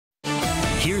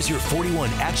Here's your 41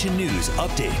 Action News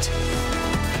update.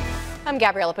 I'm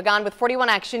Gabriella Pagan with 41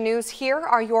 Action News. Here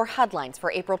are your headlines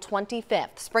for April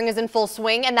 25th. Spring is in full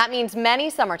swing, and that means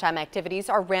many summertime activities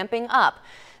are ramping up.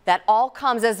 That all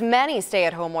comes as many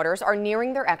stay-at-home orders are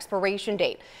nearing their expiration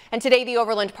date. And today, the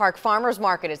Overland Park Farmers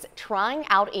Market is trying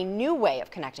out a new way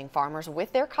of connecting farmers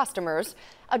with their customers,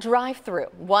 a drive-through.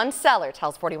 One seller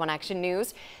tells 41 Action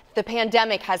News the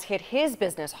pandemic has hit his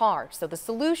business hard, so the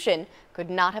solution could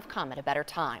not have come at a better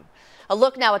time. A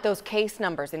look now at those case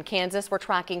numbers. In Kansas, we're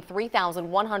tracking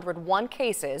 3,101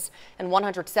 cases and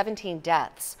 117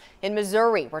 deaths. In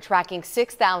Missouri, we're tracking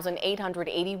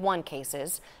 6,881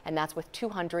 cases, and that's with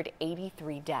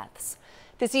 283 deaths.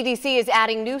 The CDC is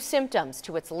adding new symptoms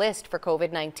to its list for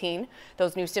COVID-19.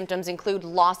 Those new symptoms include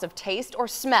loss of taste or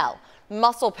smell,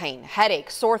 muscle pain,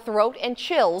 headache, sore throat, and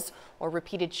chills, or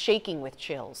repeated shaking with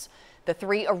chills. The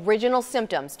three original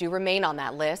symptoms do remain on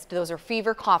that list. Those are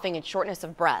fever, coughing, and shortness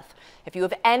of breath. If you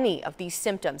have any of these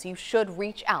symptoms, you should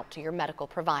reach out to your medical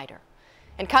provider.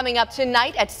 And coming up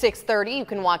tonight at 6:30, you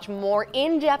can watch more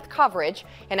in-depth coverage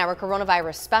in our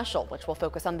coronavirus special, which will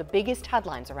focus on the biggest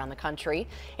headlines around the country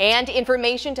and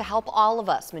information to help all of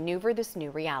us maneuver this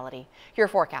new reality. Your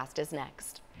forecast is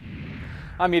next.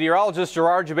 I'm meteorologist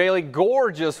Gerard Jabali.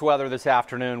 Gorgeous weather this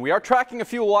afternoon. We are tracking a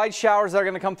few light showers that are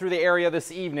going to come through the area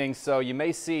this evening, so you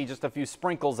may see just a few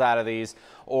sprinkles out of these,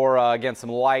 or again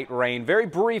some light rain. Very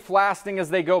brief lasting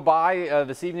as they go by.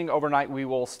 This evening, overnight, we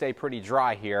will stay pretty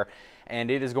dry here,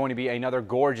 and it is going to be another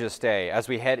gorgeous day as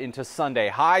we head into Sunday.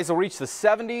 Highs will reach the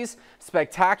 70s.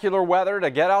 Spectacular weather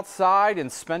to get outside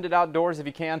and spend it outdoors if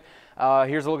you can.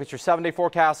 Here's a look at your 7-day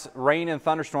forecast. Rain and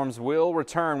thunderstorms will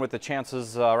return with the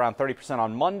chances around 30%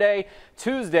 on Monday.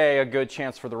 Tuesday, a good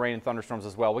chance for the rain and thunderstorms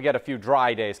as well. We get a few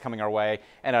dry days coming our way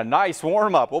and a nice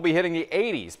warm up. We'll be hitting the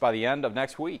 80s by the end of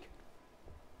next week.